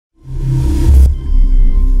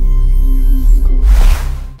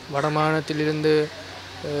வடமாநிலத்திலிருந்து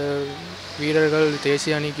வீரர்கள்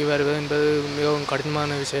தேசிய அணிக்கு வருவது என்பது மிகவும்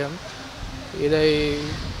கடினமான விஷயம். இதை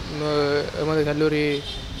எமது கல்லூரி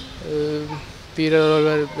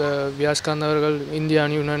வீரர்கள் வியாஸ்காந்த் அவர்கள் இந்திய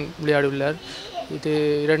அணியுடன் விளையாடியுள்ளார். இது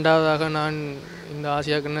இரண்டாவதாக நான் இந்த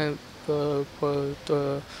ஆசியா கிண்ண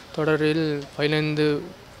தொடரில் 15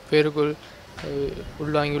 பேருக்குள்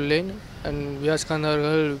உள்வாங்கியுள்ளேன். வியாஸ்காந்த்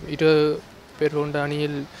அவர்கள் 20 பேர் கொண்ட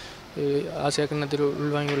அணியில் ஆசியா கிண்ணத்தில்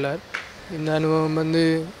உள்வாங்கியுள்ளார். இந்த அனுபவம்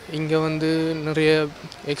இங்கே நிறைய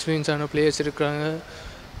எக்ஸ்பீரியன்ஸான பிளேயர்ஸ் இருக்கிறாங்க.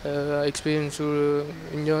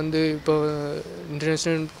 இங்கே இப்போ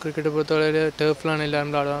இன்டர்நேஷ்னல் கிரிக்கெட்டை பொறுத்தவரையில் டர்ஃப்லாம்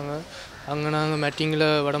எல்லோரும் விளையாடுவாங்க. அங்கே நாங்கள் மேட்டிங்கில்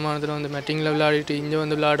வடமாநிலத்தில் மேட்டிங்கில் விளையாடிட்டு இங்கே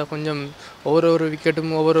விளையாட கொஞ்சம் ஒவ்வொரு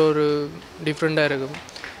விக்கெட்டும் ஒவ்வொரு டிஃப்ரெண்ட்டாக இருக்கும்.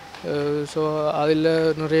 ஸோ அதில்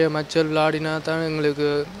நிறைய மேட்சுகள் விளையாடினா தான் எங்களுக்கு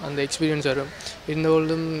அந்த எக்ஸ்பீரியன்ஸ் வரும்.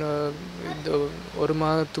 இருந்தாலும் இந்த ஒரு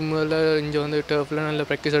மாதத்துக்கு முதல்ல இங்கே டர்ஃபில் நல்ல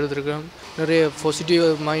ப்ராக்டிஸ் எடுத்துருக்கோம். நிறைய பாசிட்டிவ்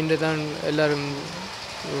மைண்டை தான் எல்லோரும்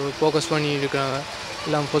ஃபோக்கஸ் பண்ணி இருக்கிறாங்க.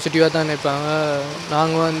 எல்லாம் பாசிட்டிவாக தான் நினைப்பாங்க.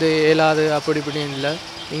 நாங்கள் ஏலாது அப்படி இப்படின்னு இல்லை.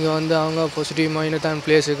 இங்கே அவங்க பாசிட்டிவ் மைண்டை தான்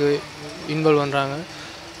பிளேஸுக்கு இன்வால்வ் பண்ணுறாங்க.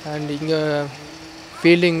 அண்ட் இங்கே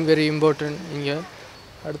ஃபீல்டிங் வெரி இம்பார்ட்டன்ட். இங்கே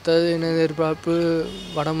அடுத்தது என்ன எதிர்பார்ப்பு,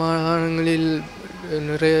 வடமாகாணங்களில்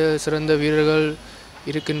நிறைய சிறந்த வீரர்கள்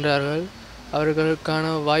இருக்கின்றார்கள். அவர்களுக்கான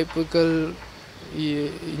வாய்ப்புகள்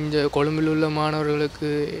இந்த கொழும்பில் உள்ள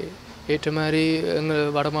மாணவர்களுக்கு ஏற்ற மாதிரி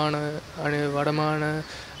எங்கள் வடமான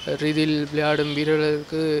ரீதியில் விளையாடும்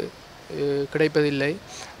வீரர்களுக்கு கிடைப்பதில்லை.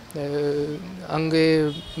 அங்கே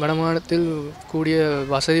வடமாநிலத்தில் கூடிய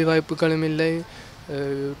வசதி வாய்ப்புகளும் இல்லை,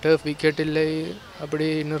 டர்ஃப் விக்கெட் இல்லை, அப்படி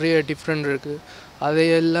நிறைய டிஃப்ரெண்ட் இருக்குது.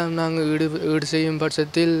 அதையெல்லாம் நாங்கள் ஈடு செய்யும்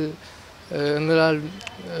பட்சத்தில் எங்களால்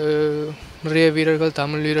நிறைய வீரர்கள்,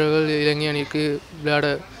 தமிழ் வீரர்கள் இலங்கை அணிக்கு விளையாட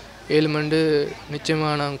இயலுமென்று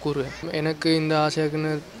நிச்சயமாக நான் கூறுவேன். எனக்கு இந்த ஆசியா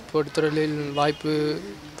கிண்ண பொறுத்தவரையில் வாய்ப்பு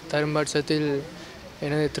தரும் பட்சத்தில்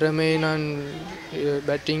எனது திறமையை நான்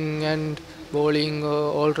பேட்டிங் அண்ட் பவுலிங்,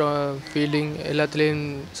 ஃபீல்டிங் எல்லாத்துலேயும்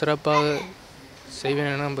சிறப்பாக செய்வேன்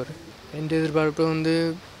என நம்புகிறேன். என் எதிர்பார்ப்பு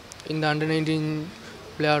இந்த அண்டர் 19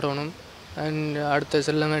 விளையாடணும். அண்ட் அடுத்த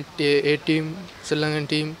ஸ்ரீலங்கன்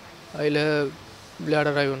டீம் அதில் விளையாட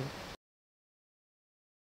ஆகணும்.